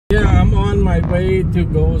my way to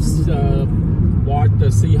go watch the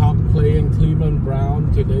Seahawks playing Cleveland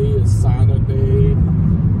Brown. Today is Saturday,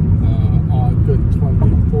 August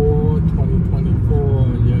 24,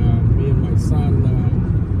 2024. Yeah, me and my son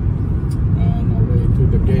on our way to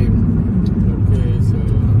the game. Okay, so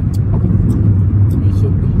we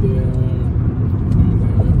should be there in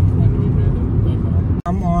 20 minutes.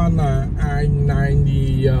 I'm on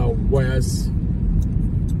I-90 West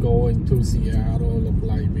going to Seattle. Look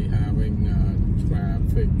like we having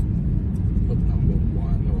traffic. Put number 1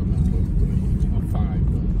 or number 3 or 5.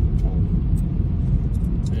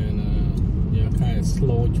 And yeah, kind of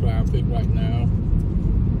slow traffic right now.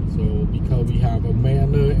 So because we have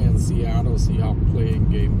Amanda and Seattle Seahawks playing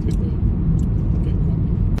game today. Okay.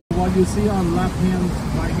 What you see on right hand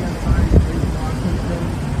side is Washington.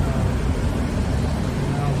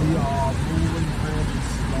 Now we are moving very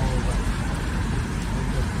slow.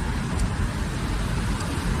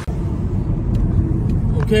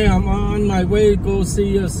 Okay, I'm on my way to go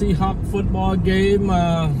see a Seahawks football game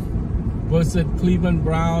versus Cleveland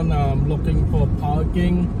Brown. I'm looking for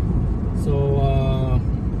parking. So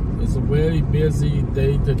it's a very busy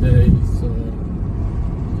day today. So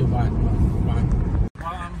goodbye. Bye.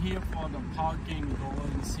 Well, I'm here for the parking. Go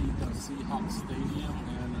and see the Seahawks stadium,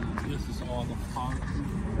 and this is all the parking.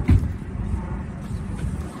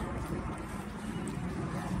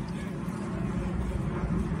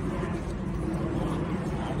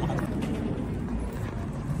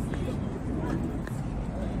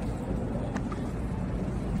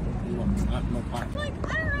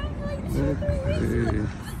 Okay.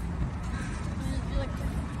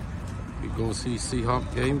 We go see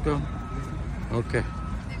Seahawks game, go? Okay,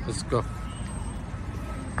 let's go.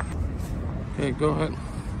 Okay, go ahead.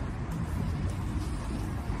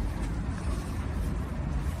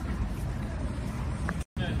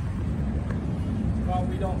 Okay. Well,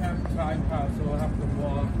 we don't have time pass, so I have to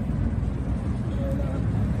walk. And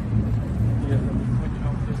yeah, let me switch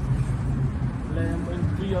out this lemon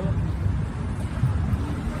wheel.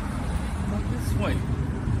 This way.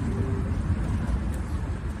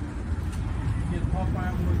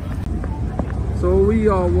 So we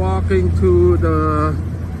are walking to the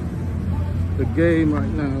game right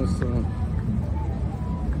now. So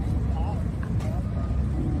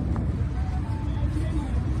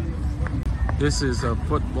this is a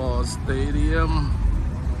football stadium.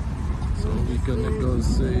 So we're gonna go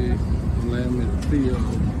see Lemon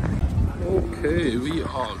Field. Okay, we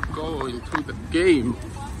are going to the game.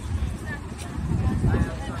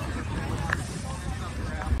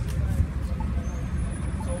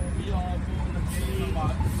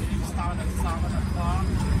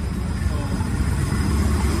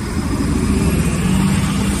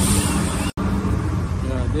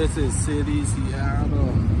 This is City Seattle,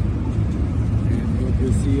 and you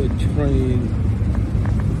can see a train.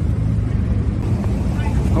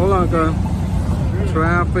 Hold on, girl.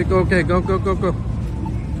 Traffic. Okay, go.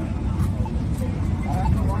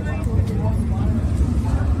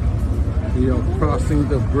 We are crossing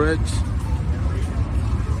the bridge.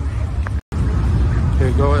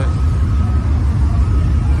 Okay, go ahead.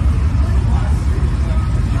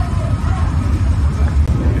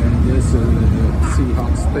 This is the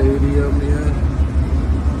Seahawks Stadium here.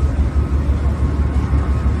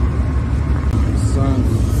 Sun.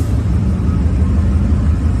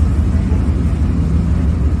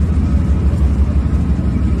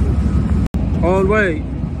 Oh wait.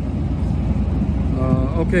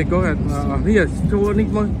 Okay, go ahead. Here, turn it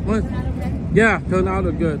one. Yeah, turn out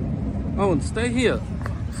good. Oh, stay here.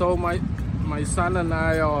 So my son and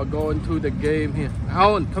I are going to the game here.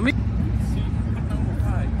 Owen, come here.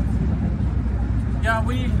 Yeah,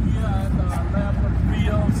 we here at the Lemon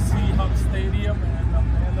Field Seahawks Stadium and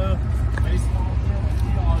Amanda baseball game.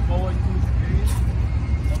 We are going to the game.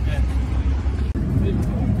 Okay.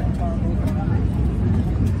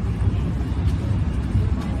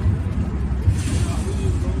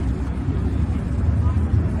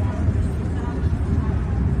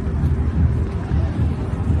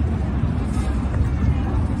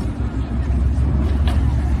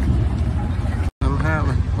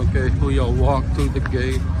 Okay, we'll walk to the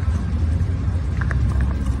gate.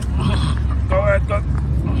 Go ahead, go.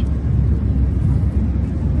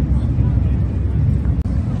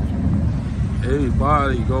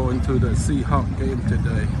 Everybody going to the Seahawks game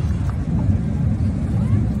today.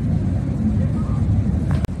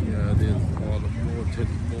 Yeah, there's all the bulletin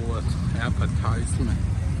board advertisement.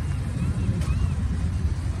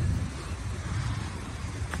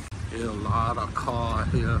 There's a lot of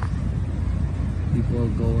cars here. People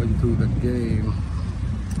going to the game.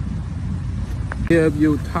 If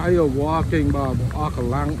you tired walking by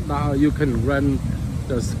Auckland down, you can rent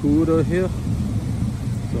the scooter here.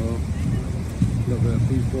 So look at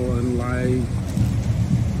people in line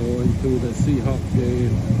going to the Seahawks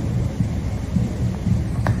game.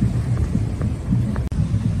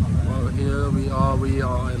 Well, here we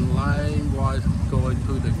are in line while going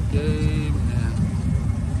to the game, and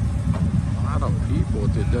a lot of people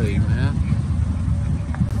today, man.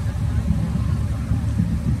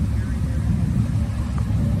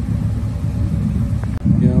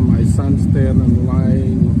 Yeah, my son stand in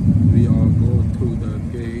line. We all go to the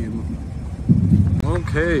game.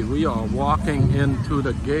 Okay, we are walking into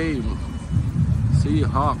the game.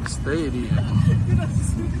 Seahawks Stadium.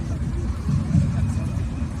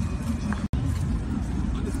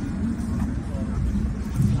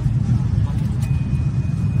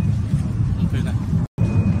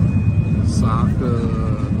 Soccer,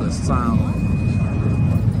 the sound.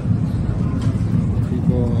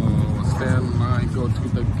 People stand in line, go to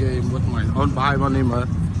the game with my own buy money, man.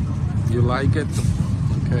 You like it?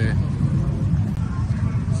 Okay.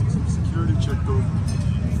 Some security check though.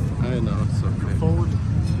 I know, it's okay. Forward.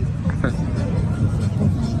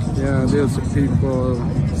 Yeah, there's people,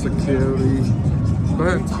 security. Go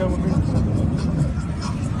ahead. Go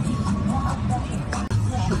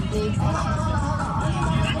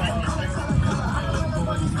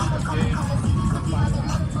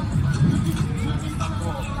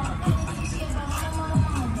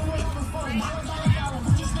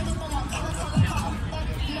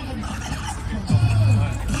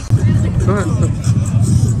ahead.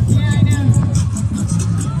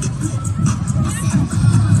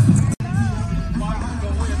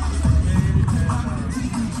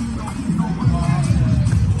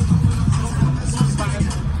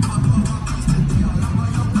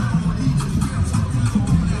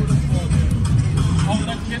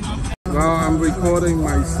 Well, I'm recording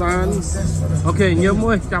my son. Okay, nhớ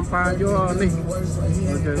môi chăm pha vô đi.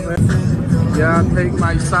 Okay, yeah, take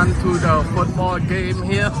my son to the football game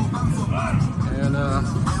here, and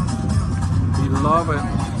he love it.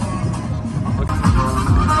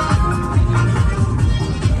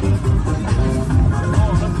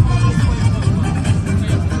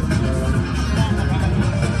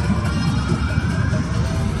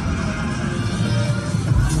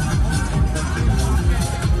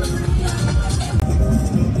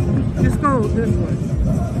 Let's go this way.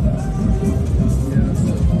 Yeah.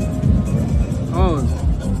 Oh.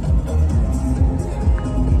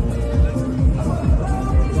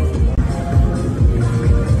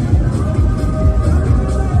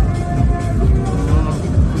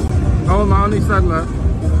 Oh, my only son left.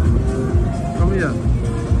 Come here.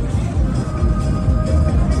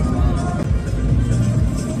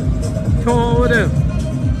 Show over there.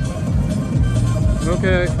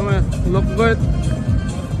 Okay, come here. Look good.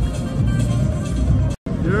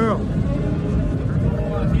 Yeah.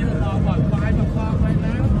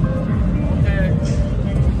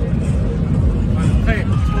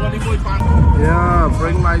 Yeah,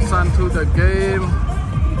 bring my son to the game.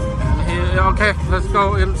 Here, okay, let's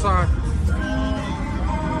go inside.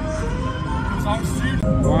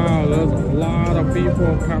 Wow, there's a lot of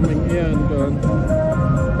people coming in.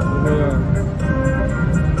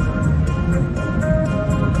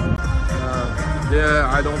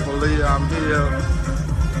 Yeah, I don't believe I'm here.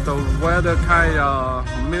 The weather kind of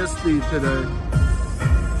misty today.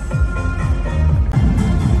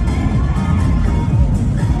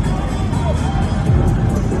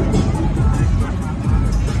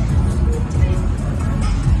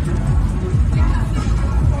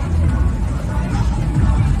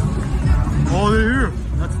 Oh, they're here.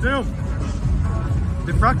 That's them.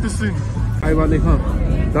 They're practicing. Ai vào đi không?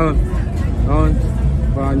 Rồi. Rồi.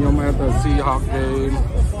 Và nhóm at the Seahawks game.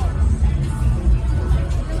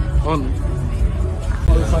 On.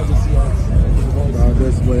 Other side of the Seahawks.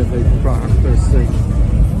 This way they practicing.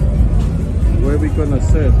 Where we gonna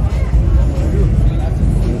sit? Okay.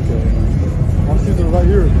 I'm sitting right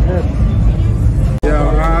here. Head.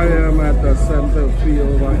 Yeah, I am at the center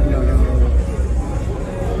field right now.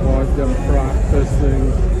 Watch them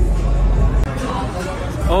practicing.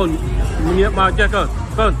 Oh, nghĩa mà check cơ.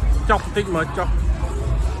 Cơn, chọc tích mà chọc.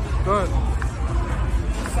 Good.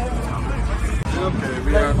 Okay,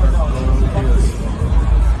 we have to go here.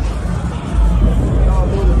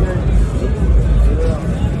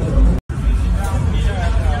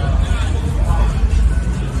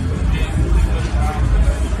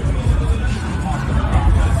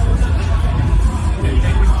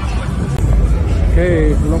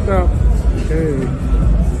 Okay, look up. Okay.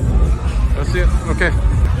 That's it. Okay.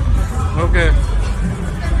 Okay.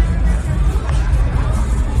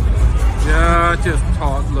 Yeah, just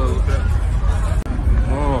talk a little bit.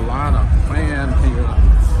 Oh, a lot of fans here.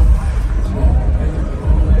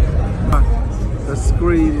 The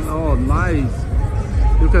screen, oh nice.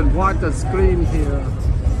 You can watch the screen here.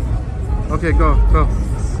 Okay, go.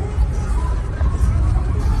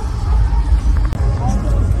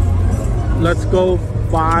 Let's go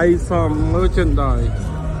buy some merchandise.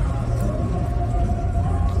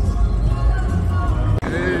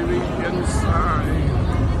 Very inside.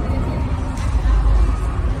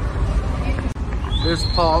 This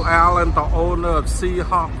Paul Allen, the owner of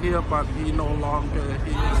Seahawks here, but he no longer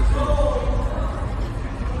here.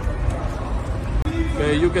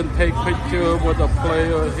 Okay, you can take picture with the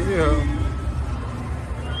player here.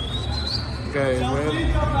 Okay, well,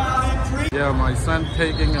 yeah, my son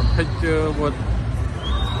taking a picture with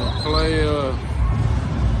the player.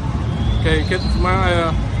 Okay, get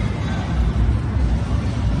smile.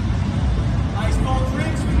 Nice cold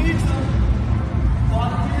drinks, we need some.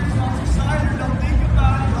 Volunteers, lots of cider, don't think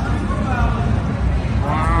about it, don't think about it.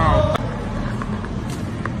 Wow.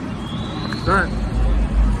 Good.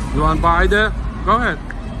 You want to buy there? Go ahead.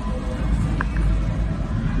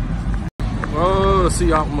 Oh,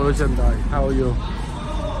 Seahawks merchandise. How are you?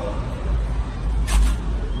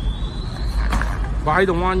 Buy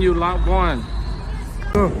the one you want.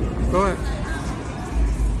 Go ahead.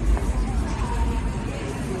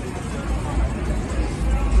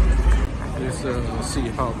 This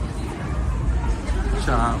Seahawks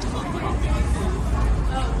shop.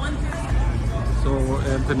 So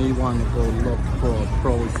Anthony want to go look for a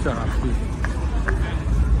pro shop.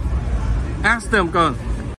 Ask them, go.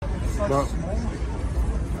 Well,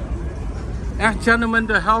 ask gentleman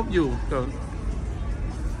to help you. Go.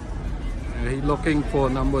 He's looking for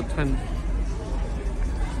number 10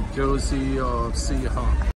 jersey of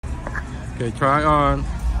Seahawks. Okay, try on.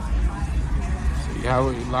 See how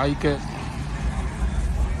you like it.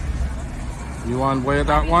 You want to wear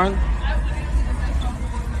that one?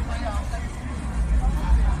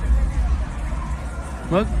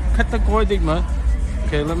 Mất khách ta coi đi mà.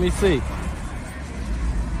 Okay, let me see.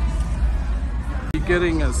 He's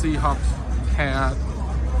getting a Seahawks hat.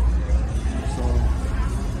 So,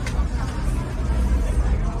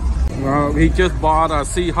 well, he just bought a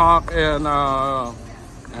Seahawks and a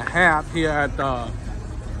hat here at the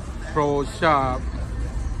pro shop.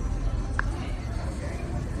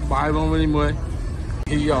 Buy one with him.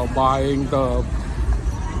 He are buying the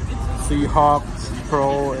Seahawks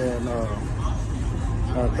pro and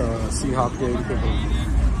at the Seahawks game today.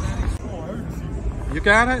 You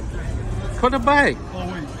got it? Put it back.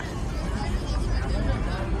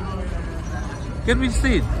 Get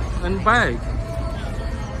receipt and bag.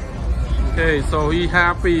 Okay, so he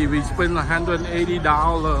happy. We spent $180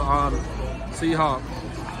 on Seahawks.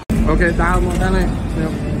 Okay, down one that.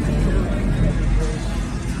 Yep.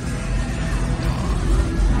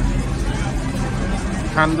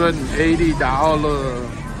 $180.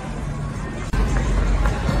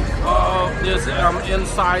 Oh, yes, I'm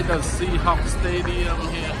inside the Seahawks stadium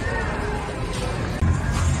here.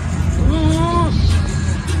 Ooh.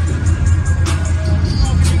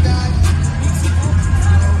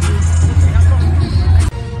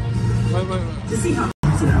 Wait. The Seahawks.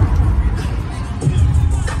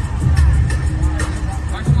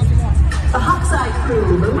 The Hawkseye crew,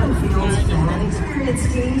 Lumen Field, and an experienced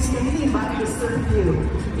team standing by to serve you.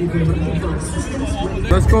 If you're looking for assistance,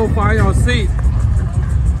 Let's go find our seat.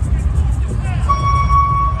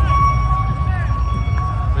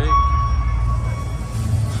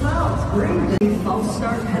 false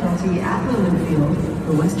start penalty at Lumen Field.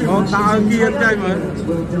 The Western Washington Toyota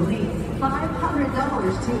will donate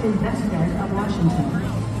 $500 to InvestNet of Washington.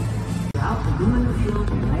 Throughout the Lumen Field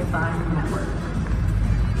Wi-Fi network.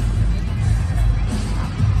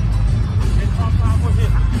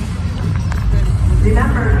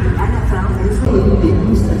 Remember, the NFL is the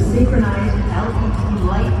use of synchronized LED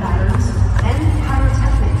light patterns and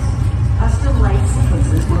pyrotechnics. Custom light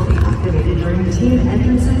sequences will be activated during team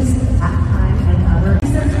entrances, halftime, and other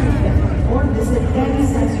sensory camera, or visit any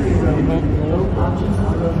sensory room. Both options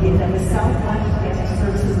are located at the Southwest Guest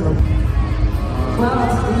Services location.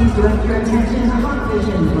 Plus, please direct your attention to Hot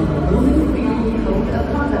Vision from the Lumen Field Code of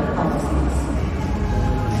Conduct policies.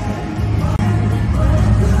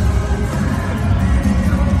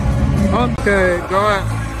 Okay, go ahead.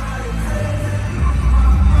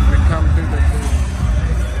 We come to the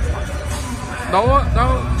no.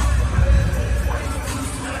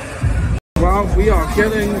 Well, we are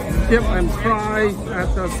getting chip and fries at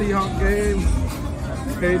the Seahawks game.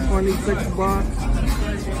 Pay $26.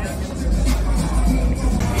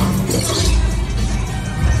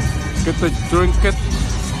 Get the drink it.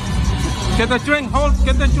 Get the drink, hold,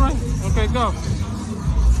 get the drink. Okay, go.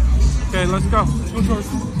 Okay, let's go.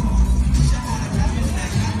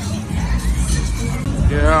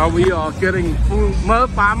 Yeah, we are getting food.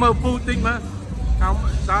 Food thing, man.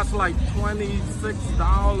 That's like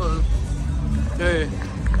 $26. Okay.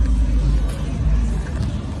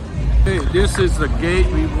 Hey, this is the gate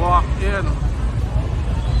we walk in.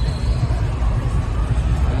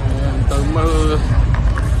 And the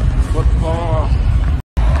football.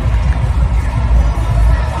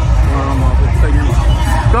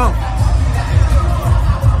 Go.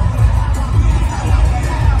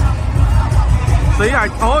 See, I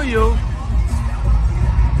told you.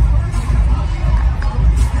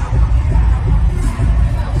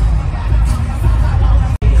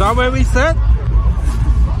 Is that where we sit?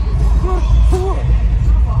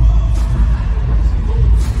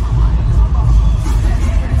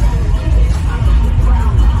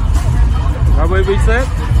 Is that where we sit?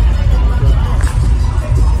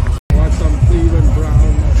 Watch some Cleveland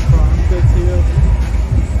Brown practice here.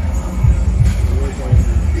 We're going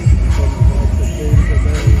to watch the game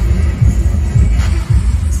today.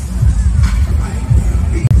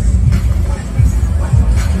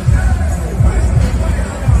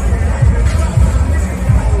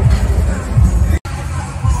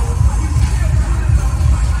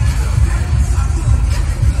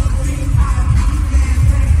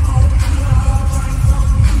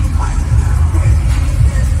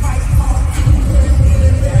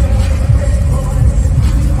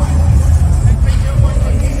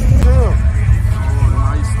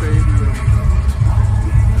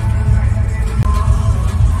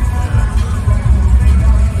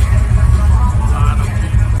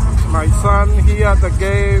 My son, he at the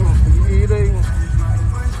game, eating.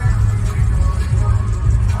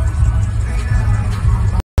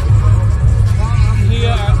 I'm here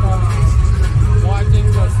at watching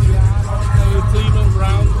the Seattle play Cleveland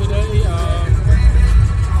Brown today.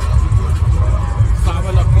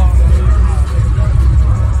 7 o'clock.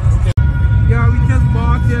 Yeah, we just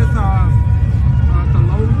bought this the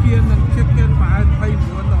low chicken and chicken by $24.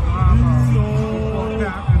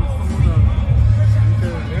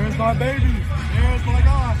 My baby, there's my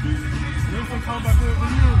God. There's a comeback for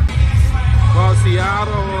you. Well,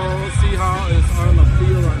 Seattle Seahawks is on the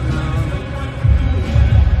field right now.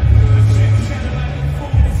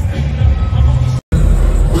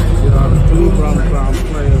 Yeah, the two Brown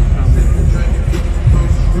players coming.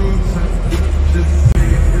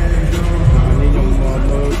 I need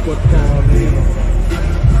more football here.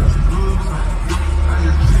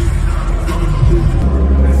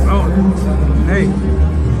 Oh, hey.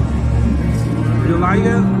 You like it?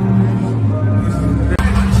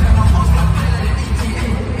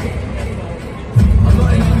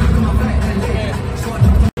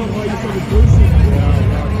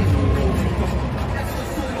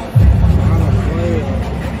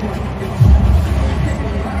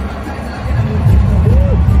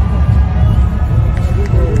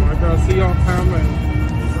 I gotta see y'all coming.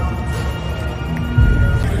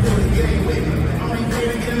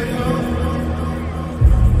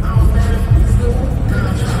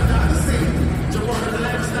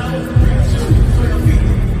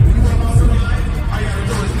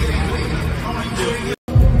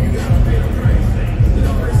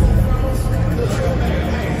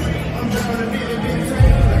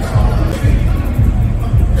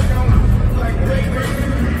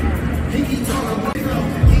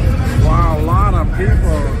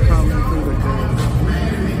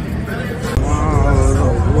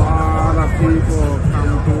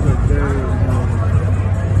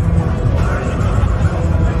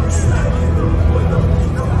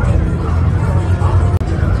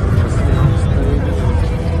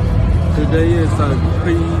 Today is a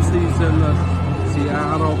preseason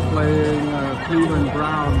Seattle playing Cleveland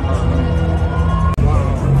Brown.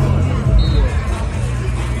 Wow.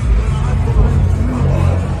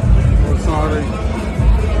 Oh, sorry.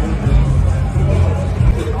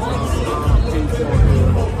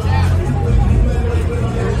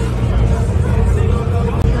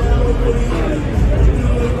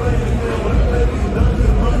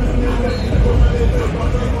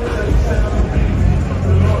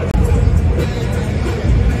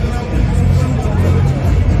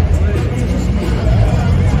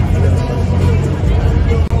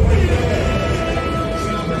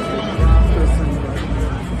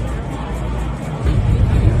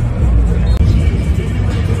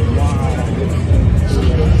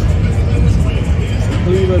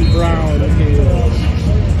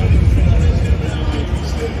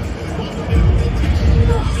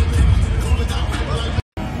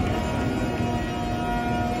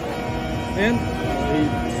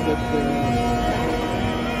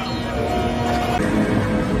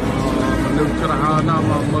 นำ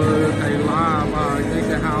มาเมือไทยลามาใน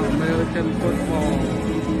กระหาว American football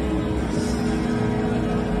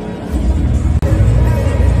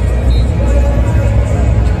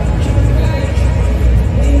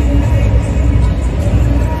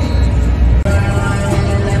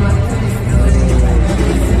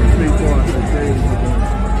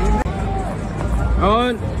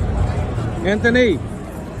Anthony.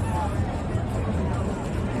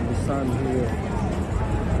 The sun here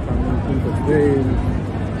coming to the game.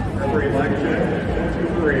 Every leg check, 1,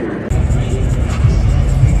 2, 3.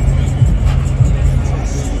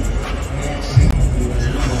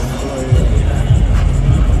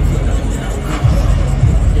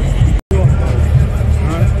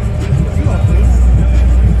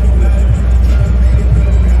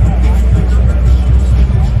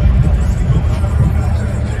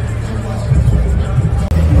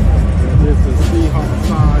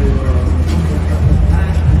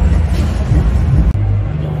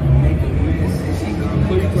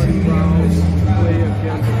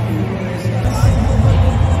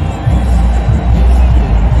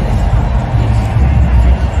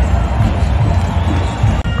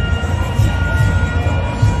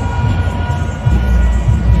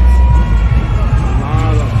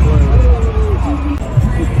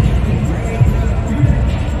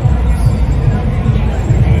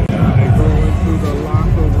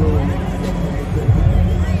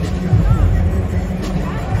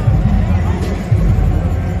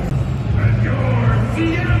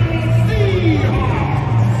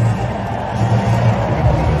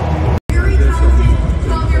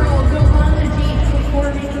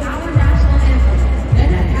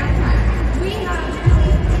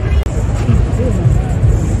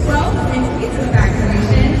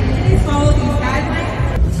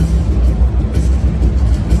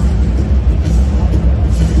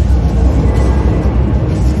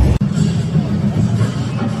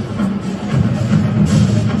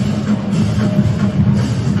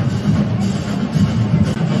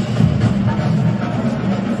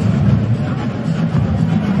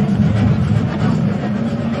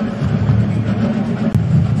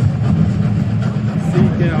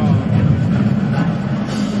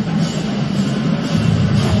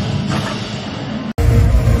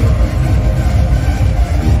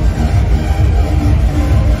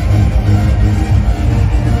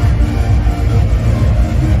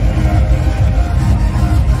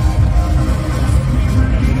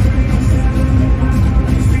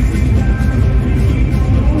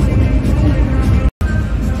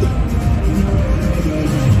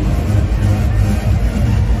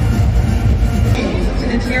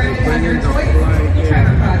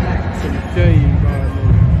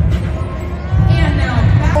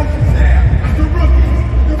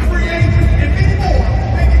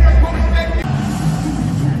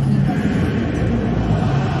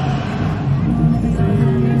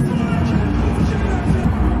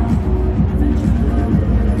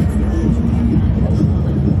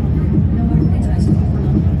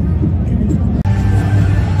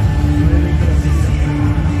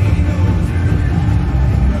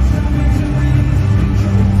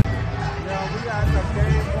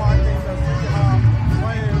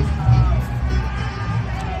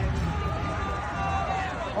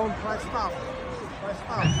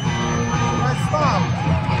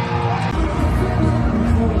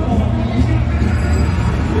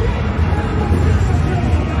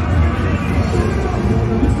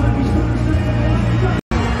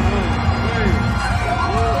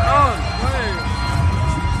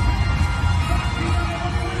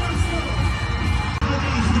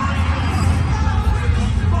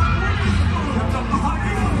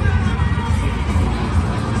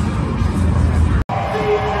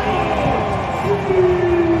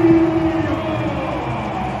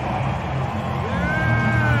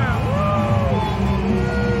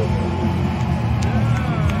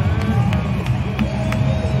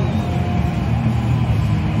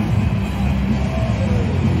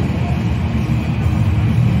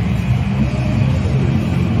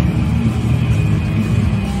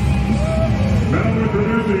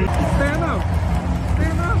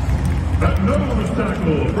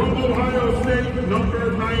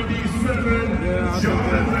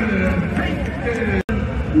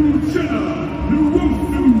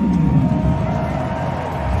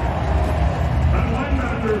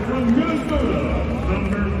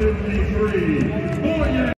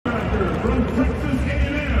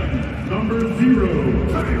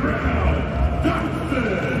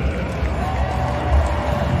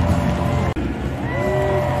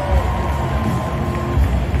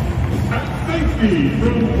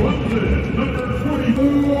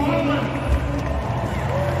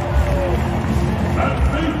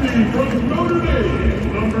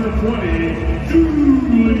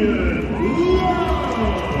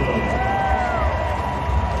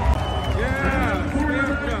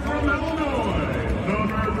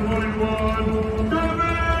 everyone,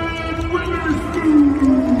 David Witherspoon!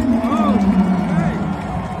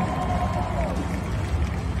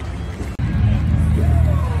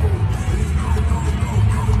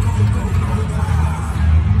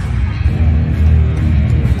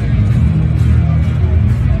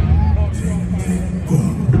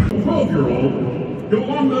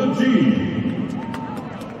 Yolanda G.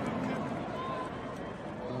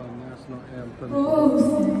 National anthem. Oh,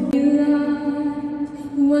 St.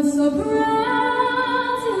 was so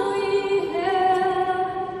proud till we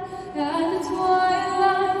held at the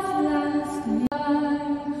twilight's last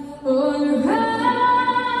night. On your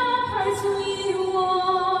ramparts we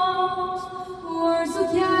walked, were so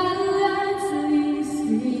gallantly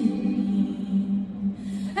streaming,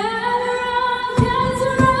 and rockets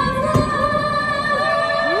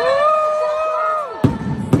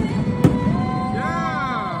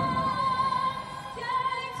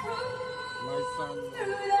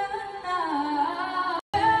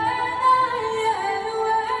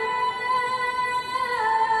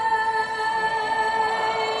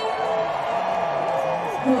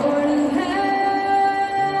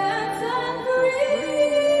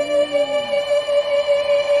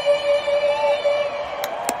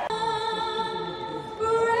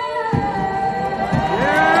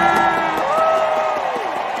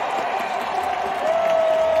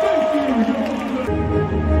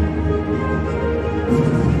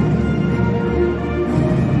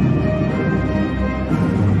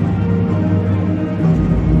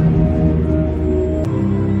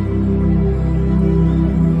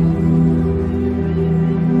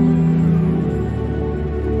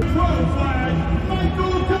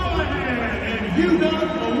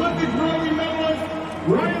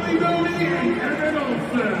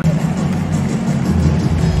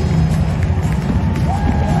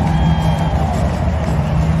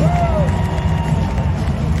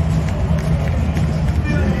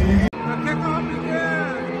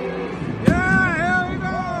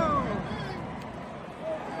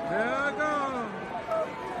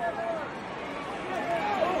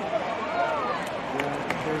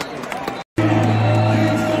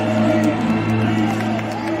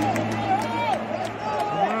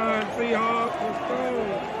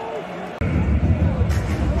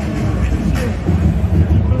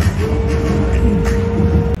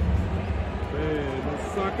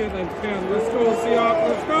And 10. Let's go, Seahawks.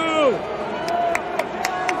 Let's go!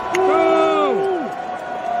 Go!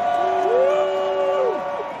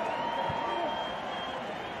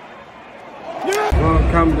 Yeah!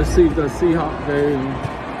 Welcome to see the Seahawks game.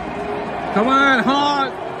 Come on,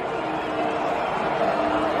 Hawk!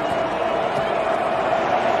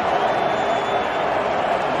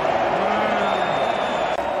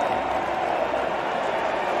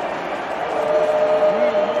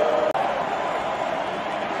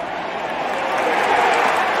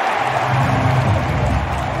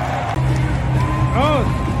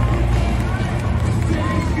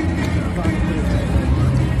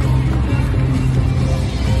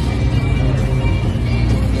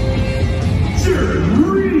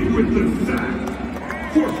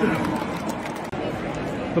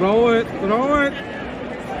 Throw it, throw it.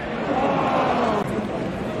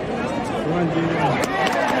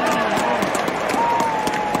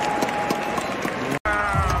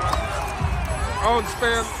 Oh,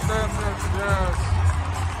 stand, yes.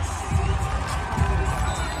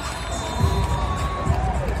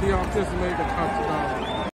 Seahawks just made a touchdown.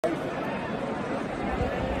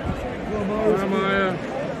 Jeremiah.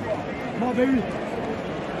 Come on, baby.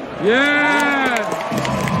 Yeah!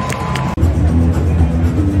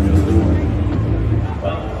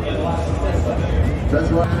 That's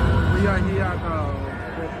right. We are here at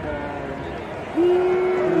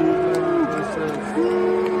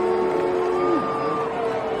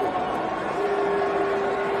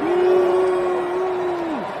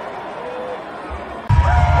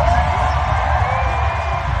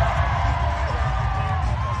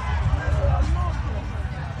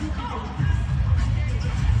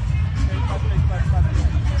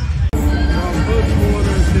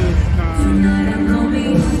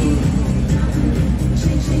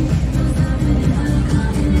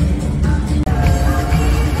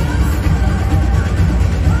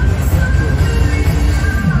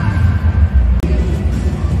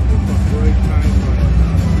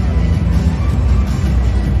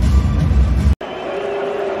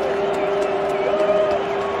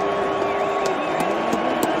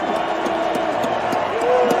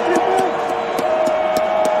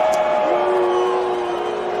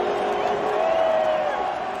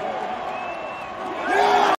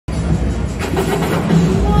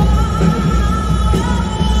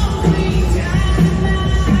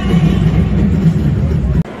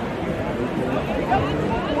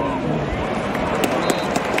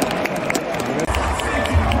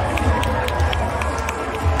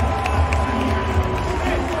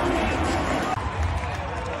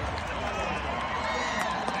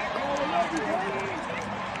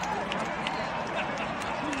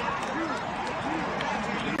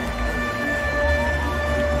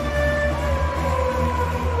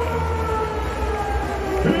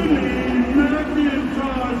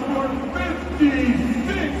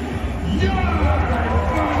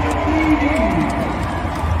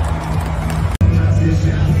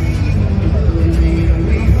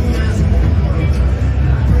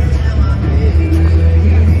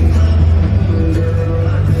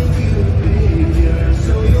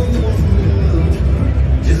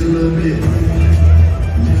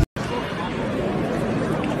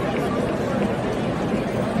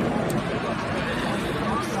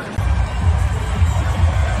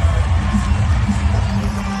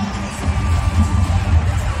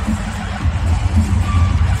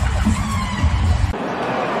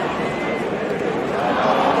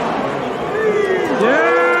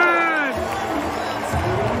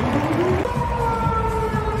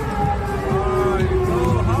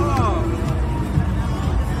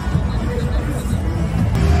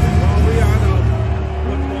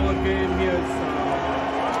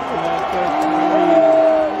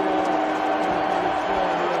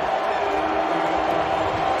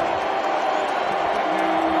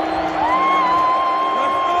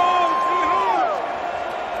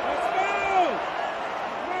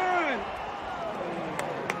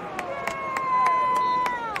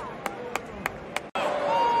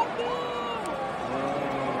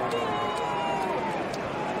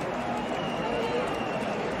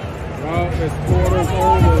This quarter's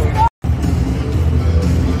over.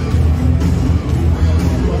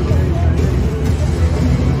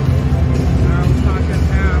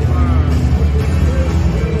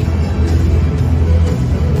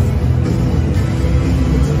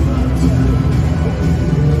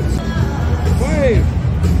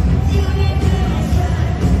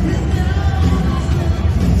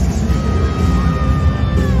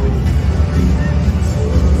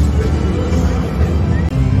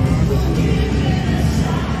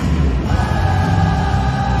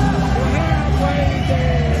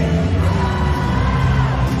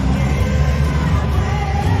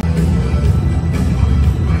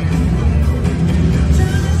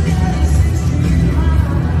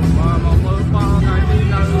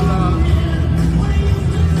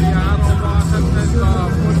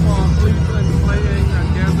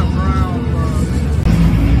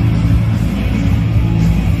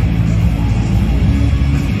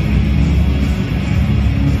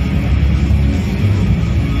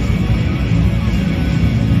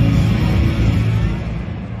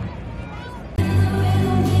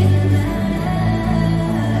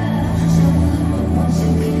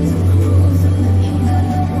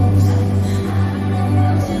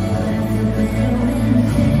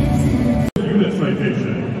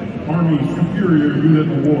 Army Superior Unit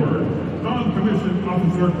Award, Non-Commissioned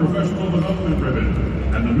Officer Professional Development Ribbon,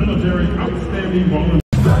 and the Military Outstanding Volunteer.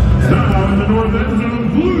 Now in the North End Zone,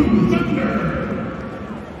 Blue Thunder!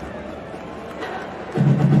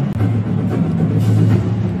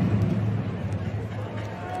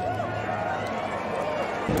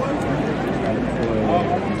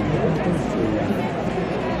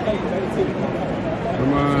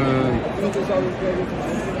 Come on.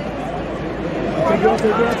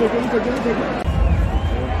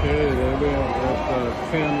 Okay, there we are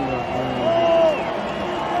at 10.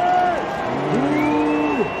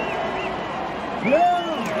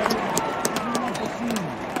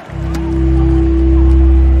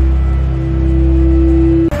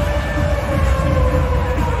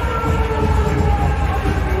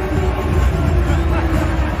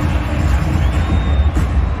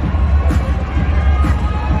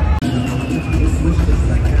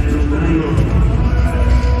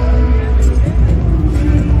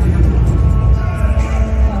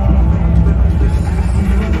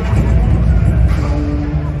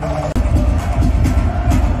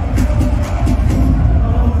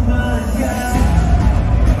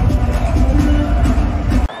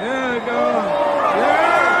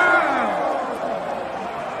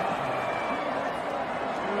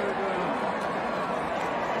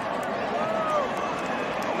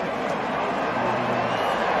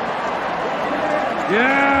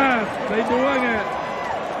 Yes, they're doing it.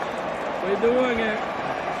 They're doing it.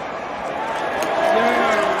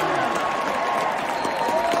 Yeah.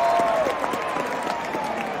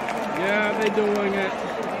 Yeah, they're doing it.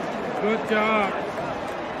 Good job.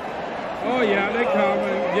 Oh yeah, they're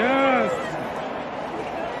coming. Yes.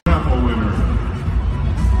 Apple winner.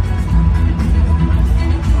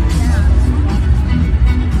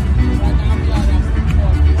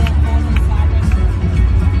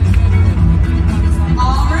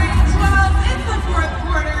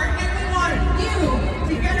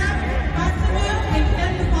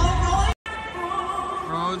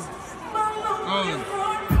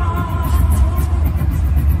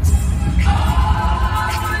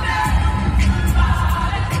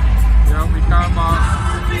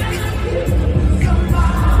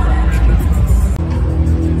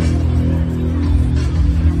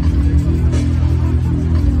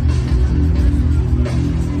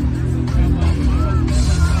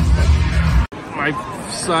 My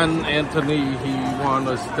son Anthony, he want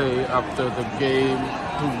to stay after the game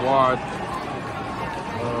to watch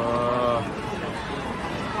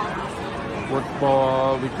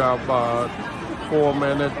football. We got about 4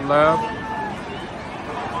 minutes left,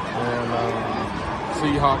 and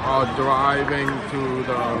Seahawks are driving to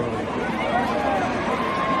the.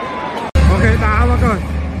 Okay, đá vào rồi.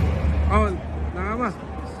 Owen, đá vào.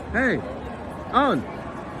 Hey, Owen,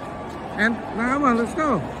 and đá vào. Let's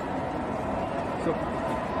go. So,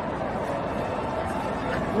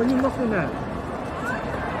 what are you looking at?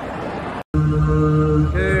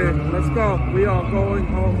 Okay, let's go. We are going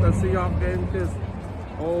home. The Seahawks game is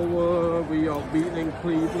over. We are beating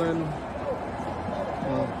Cleveland.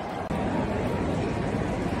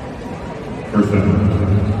 First down.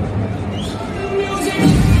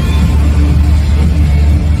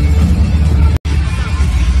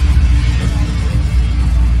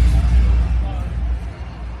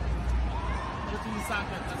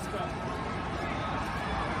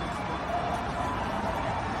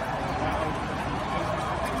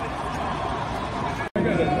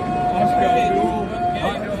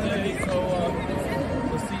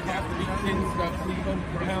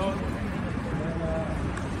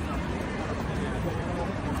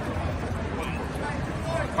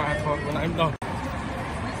 time though.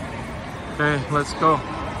 Okay, let's go.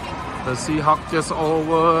 The Seahawks just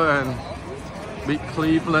over and beat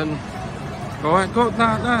Cleveland. Go ahead, go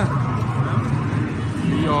now.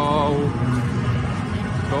 We all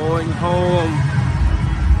going home.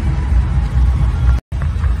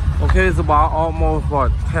 Okay, it's about almost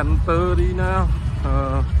what 10:30 now.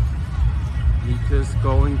 We just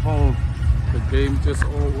going home. The game just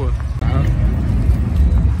over.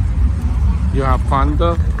 You have fun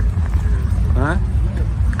though? Huh?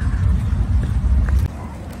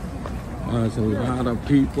 There's a lot of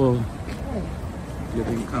people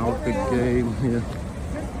getting out the game here.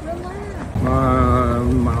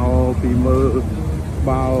 Màu bị mưa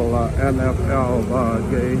bao NFL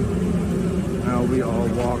game. Now we are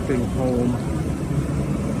walking home.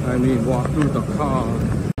 I mean, walk through the car.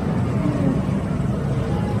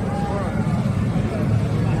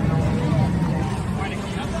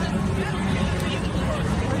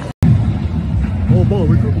 Oh, boy,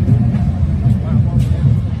 we could.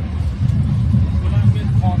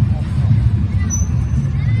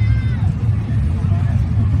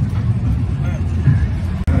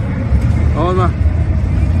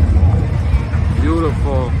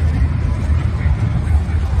 Beautiful.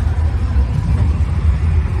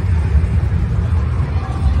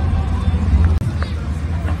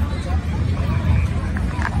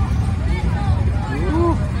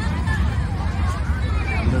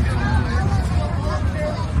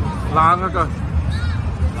 Lang cơ.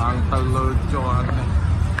 Lang từ lơ cho anh này.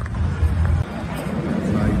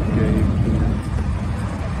 Night game.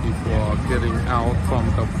 People are getting out from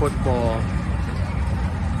the football.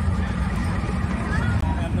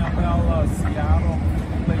 NFL Seattle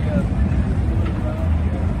player.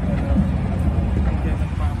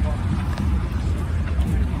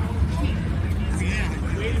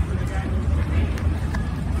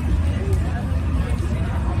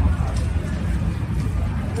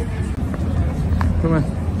 Come on.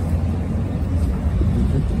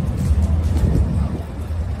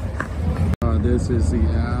 This is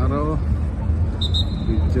Seattle.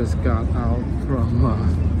 We just got out from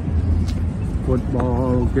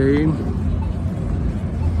football game.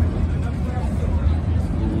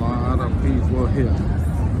 A lot of people here.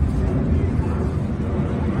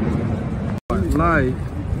 But night,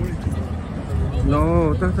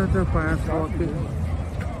 no, that's fast walking.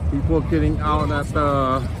 People getting out at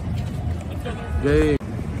the game.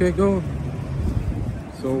 Okay, go.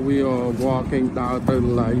 So we are walking down the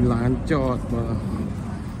line chart.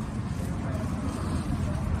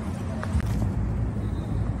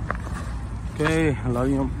 Okay,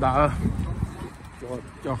 lợi dụng đỡ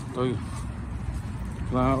cho từ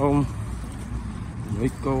là ông với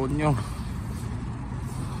cô nhau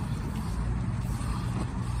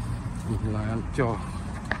là ăn cho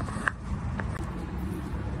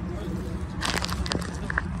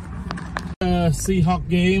Seahawks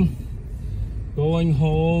game going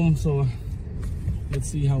home, so let's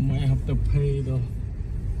see how much I have to pay though.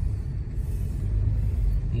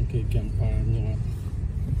 Okay, campaign.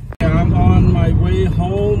 I'm on my way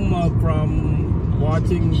home from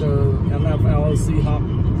watching the NFL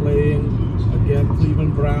Seahawks playing against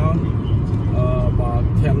Cleveland Brown. About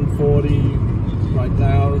 10:40 right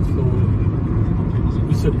now, so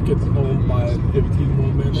we should get home by 15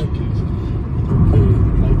 more minutes. Okay,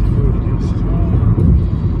 thank you.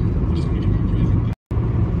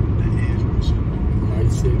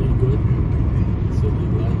 Nice city, good city,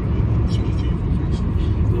 like.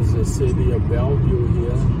 There's a city of Bellevue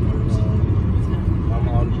here.